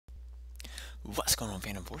What's going on,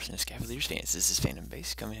 Phantom Force and Scavaliers fans? This is Phantom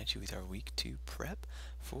Base coming at you with our week 2 prep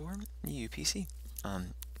for the UPC.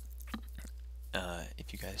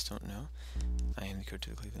 If you guys don't know, I am the coach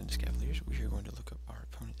of the Cleveland Scavaliers. We are going to look up our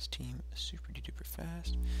opponent's team super duper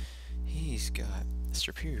fast. He's got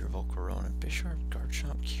Superior, Volcarona, Bisharp,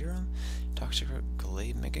 Garchomp, Kyurem, Toxicroak,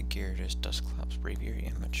 Glade, Mega Gyarados, Dusclops, Braviary,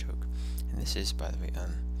 and Machoke. And this is, by the way,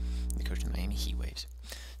 the coach of Miami HeatWaves.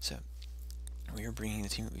 So, we are bringing the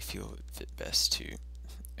team that we feel would fit best to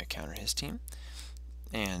counter his team.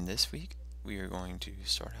 And this week, we are going to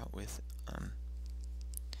start out with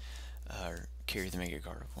Carry the Mega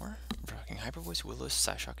Gardevoir, rocking Hyper Voice, Willows,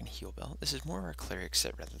 Psyshock, and Heal Bell. This is more of our Cleric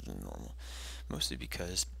set rather than normal, mostly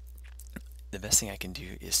because the best thing I can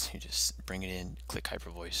do is to just bring it in, click Hyper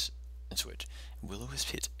Voice, and switch. Willows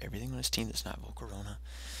hits everything on his team that's not Volcarona.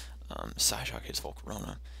 Psyshock hits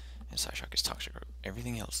Volcarona, and Psyshock is Toxicroak.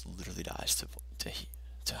 Everything else literally dies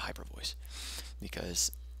to Hyper Voice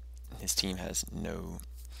because his team has no.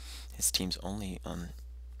 His team's only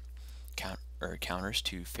counters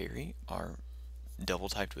to Fairy are double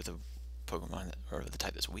typed with a Pokemon or the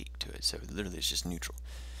type that's weak to it. So literally, it's just neutral.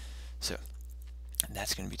 So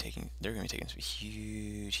that's going to be taking. They're going to be taking some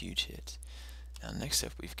huge hits. Now next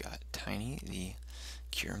up, we've got Tiny the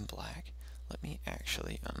Kyurem Black. Let me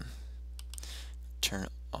actually turn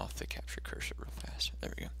off the capture cursor real fast.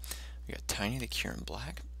 There we go. We got Tiny the Kyurem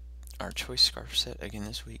Black, our choice scarf set again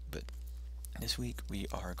this week, but this week we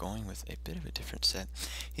are going with a bit of a different set.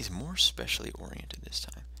 He's more specially oriented this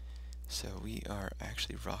time. So we are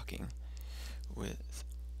actually rocking with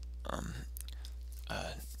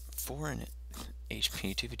 4 in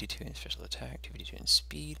HP, 252 in special attack, 252 in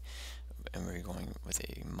speed, and we're going with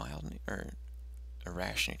a mild or a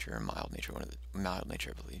rash nature or mild nature, one of the mild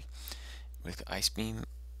nature I believe. With Ice Beam,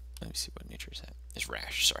 let me see what nature is that. It's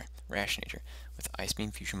Rash, sorry. Rash nature. With Ice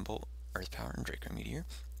Beam, Fusion Bolt, Earth Power, and Draco Meteor.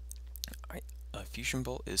 Fusion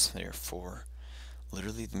Bolt is there for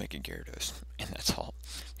literally the Mega Gyarados, and that's all.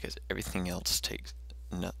 Because everything else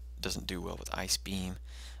doesn't do well with Ice Beam.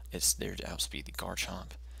 It's there to outspeed the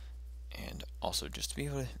Garchomp, and also just to be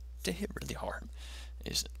able to hit really hard.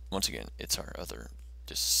 Is once again, it's our other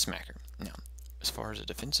just smacker. Now, as far as a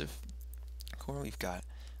defensive core, we've got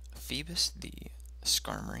Phoebus, the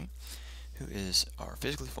Skarmory, who is our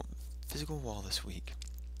physical wall this week.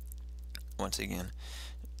 Once again,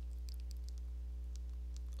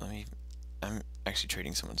 I'm actually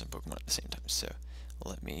trading someone's Pokemon at the same time, so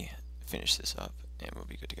let me finish this up and we'll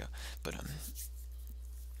be good to go. But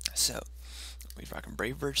so we're rocking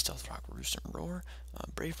Brave Bird, Stealth Rock, Roost, and Roar.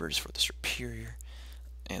 Brave Bird is for the Superior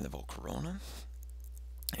and the Volcarona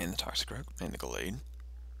and the Toxicroak and the Glade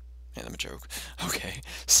and the Machoke. Okay,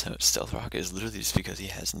 so Stealth Rock is literally just because he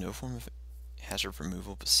has no form of hazard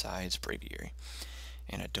removal besides Braviary.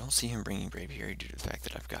 And I don't see him bringing Braviary due to the fact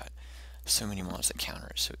that I've got so many mons that counter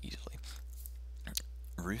it so easily.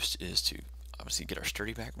 Roost is to obviously get our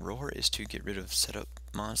sturdy back. Roar is to get rid of setup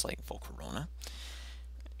mons like Volcarona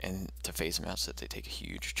and to phase them out so that they take a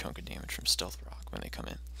huge chunk of damage from Stealth Rock when they come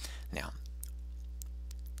in. Now,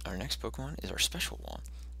 our next Pokemon is our special wall,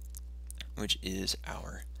 which is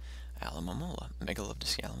our Alomomola, Mega Love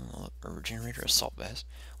Disc Alomomola, Regenerator, Assault Vest,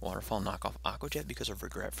 Waterfall, Knockoff, Aqua Jet because of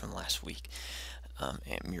regret from last week,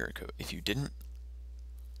 and Miracle. If you didn't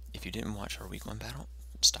watch our week 1 battle,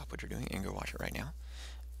 stop what you're doing and go watch it right now.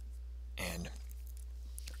 And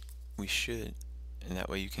we should, and that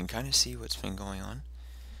way you can kind of see what's been going on.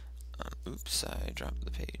 Oops, I dropped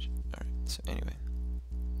the page. Alright, so anyway,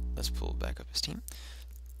 let's pull back up his team.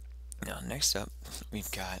 Now, next up, we've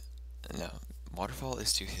got, now, Waterfall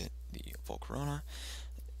is to hit the Volcarona,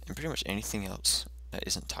 and pretty much anything else that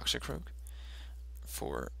isn't Toxicroak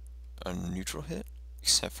for a neutral hit,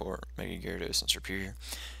 except for Mega Gyarados and Superior.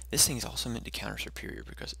 This thing is also meant to counter Superior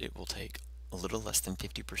because it will take a little less than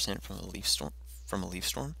 50% from a Leaf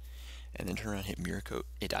Storm, and then turn around and hit Miracle.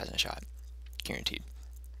 It dies in a shot, guaranteed.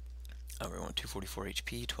 We're going 244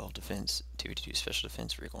 HP, 12 defense, 282 special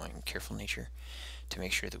defense. We're going Careful Nature to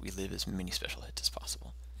make sure that we live as many special hits as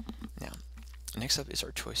possible. Now, next up is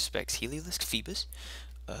our choice specs Heliolisk Phoebus,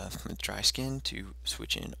 with Dry Skin to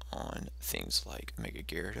switch in on things like Mega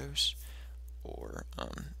Gyarados, or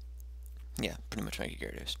yeah, pretty much Mega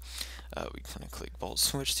Gyarados. We kind of click Volt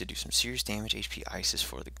Switch to do some serious damage. HP Isis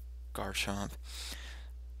for the Garchomp,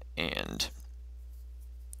 and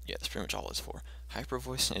yeah, that's pretty much all it's for. Hyper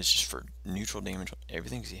Voice is just for neutral damage on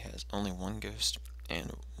everything because he has only 1 Ghost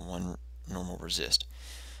and 1 normal resist.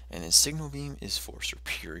 And then Signal Beam is for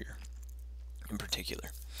Superior in particular.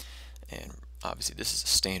 And obviously this is a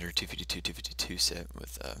standard 252 set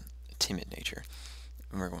with Timid nature.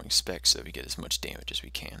 and we're going spec so we get as much damage as we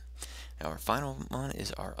can. Now our final one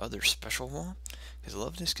is our other special wall, because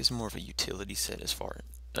Love Disc is more of a utility set as far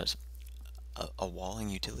as a walling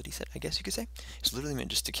utility set, I guess you could say. It's literally meant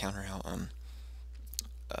just to counter out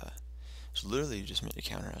it's literally just meant to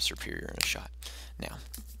counter out Superior in a shot. Now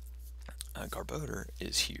Garbodor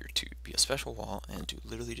is here to be a special wall and to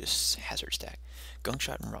literally just hazard stack. Gunk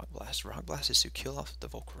Shot and Rock Blast. Rock Blast is to kill off the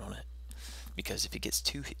Volcarona, because if it gets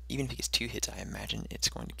even if it gets 2 hits, I imagine it's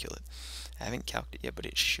going to kill it. I haven't calculated it yet, but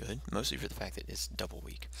it should, mostly for the fact that it's double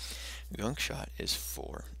weak. Gunk Shot is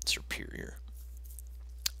for Superior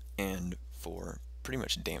and for pretty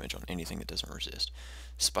much damage on anything that doesn't resist.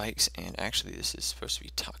 Spikes, and actually this is supposed to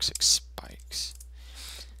be Toxic Spikes.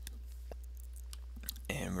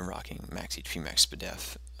 And we're rocking max HP, max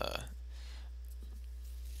SPDEF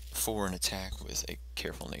for an attack with a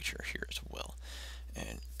careful nature here as well.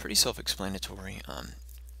 And pretty self-explanatory.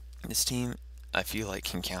 This team, I feel like,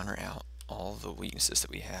 can counter out all the weaknesses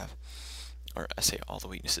that we have. Or I say all the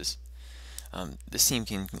weaknesses. This team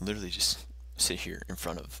can literally just sit here in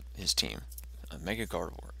front of his team. Mega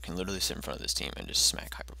Gardevoir can literally sit in front of this team and just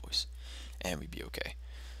smack Hyper Voice, and we'd be okay.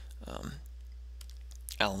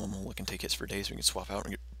 Alamomola can take hits for days. We can swap out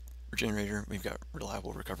and get Regenerator. We've got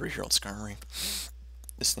reliable recovery here on Skarmory.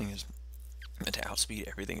 This thing is meant to outspeed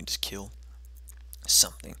everything and just kill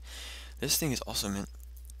something. This thing is also meant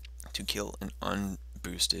to kill an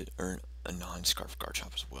unboosted or a non-Scarf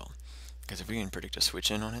Garchomp as well. Because if we can predict a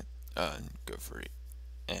switch in on it, go for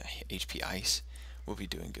HP Ice, we'll be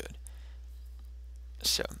doing good.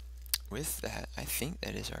 So, with that, I think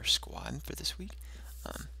that is our squad for this week.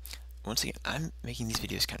 Once again, I'm making these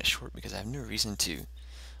videos kind of short because I have no reason to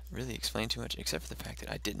really explain too much, except for the fact that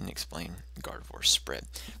I didn't explain Gardevoir's spread.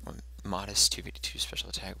 Modest 252 special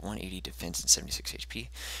attack, 180 defense, and 76 HP.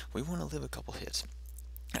 We want to live a couple hits.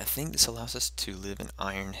 I think this allows us to live an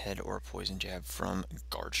Iron Head or a Poison Jab from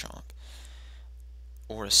Garchomp,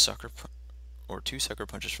 or or 2 Sucker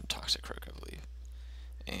Punches from Toxicroak, I believe.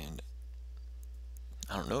 And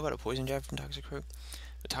I don't know about a Poison Jab from Toxicroak,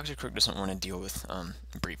 but Toxicroak doesn't want to deal with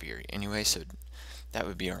Braviary anyway, so that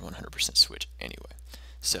would be our 100% switch anyway.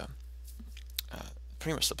 So,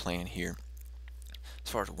 pretty much the plan here,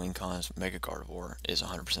 as far as win cons, Mega Gardevoir is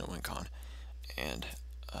 100% win con, and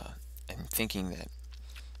I'm thinking that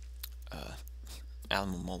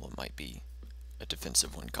Alamomola might be a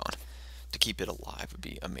defensive win con. To keep it alive would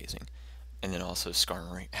be amazing. And then also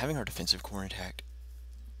Skarmory, having our defensive core intact,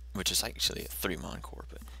 which is actually a 3-mon core,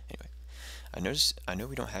 but anyway. I know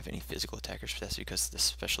we don't have any physical attackers, but that's because the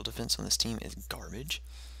special defense on this team is garbage.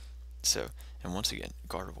 So, and once again,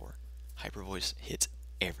 Gardevoir, Hyper Voice hits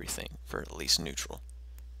everything for at least neutral.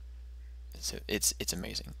 So it's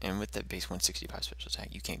amazing. And with that base 165 special attack,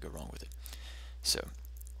 you can't go wrong with it. So,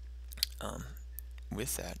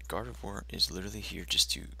 with that, Gardevoir is literally here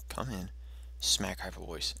just to come in, smack Hyper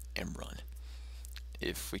Voice, and run.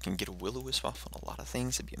 If we can get a Will-O-Wisp off on a lot of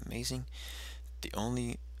things, it'd be amazing. The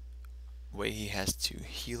only way he has to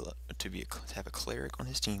heal up, to have a Cleric on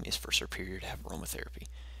his team, is for Superior to have Aromatherapy,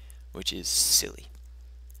 which is silly.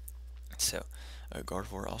 So,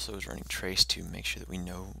 Gardevoir also is running Trace to make sure that we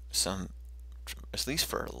know at least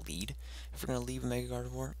for our lead, if we're going to leave a Mega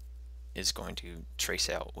Gardevoir, is going to trace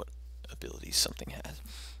out what abilities something has.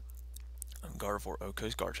 Gardevoir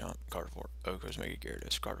OHKO's Garchomp, Gardevoir OHKO's Mega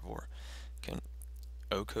Gyarados, Gardevoir can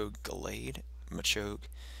OHKO Gallade, Machoke.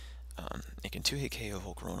 It can 2-hit KO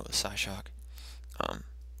Volcarona with Psyshock.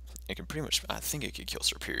 It can pretty much, I think it could kill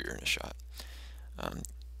Superior in a shot.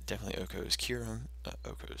 Definitely OHKO's Kyurem,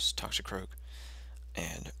 OHKO's Toxicroak,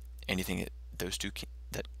 and anything those two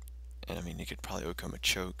and I mean, it could probably OHKO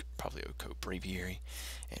Machoke, probably OHKO Braviary,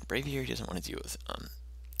 and Braviary doesn't want to deal with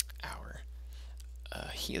our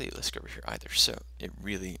Heliolisk over here either. So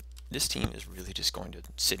this team is really just going to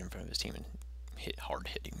sit in front of his team and hit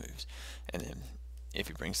hard-hitting moves, and then if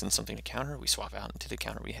he brings in something to counter, we swap out into the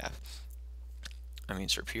counter we have. I mean,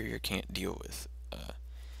 Superior can't deal with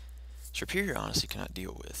Superior honestly cannot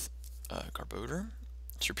deal with Garbodor.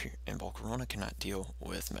 Superior and Volcarona cannot deal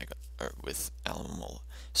with Alamomola.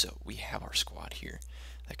 So we have our squad here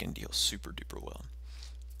that can deal super duper well.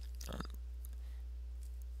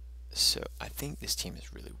 So I think this team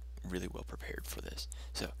is really well prepared for this.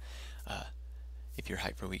 So if you're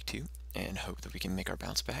hyped for week 2 and hope that we can make our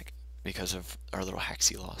bounce back because of our little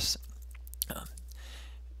Haxie loss,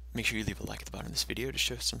 make sure you leave a like at the bottom of this video to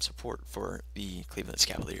show some support for the Cleveland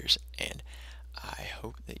Cavaliers, and I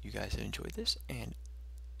hope that you guys have enjoyed this, and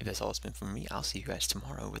if that's all it's been from me, I'll see you guys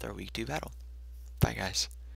tomorrow with our week 2 battle. Bye guys.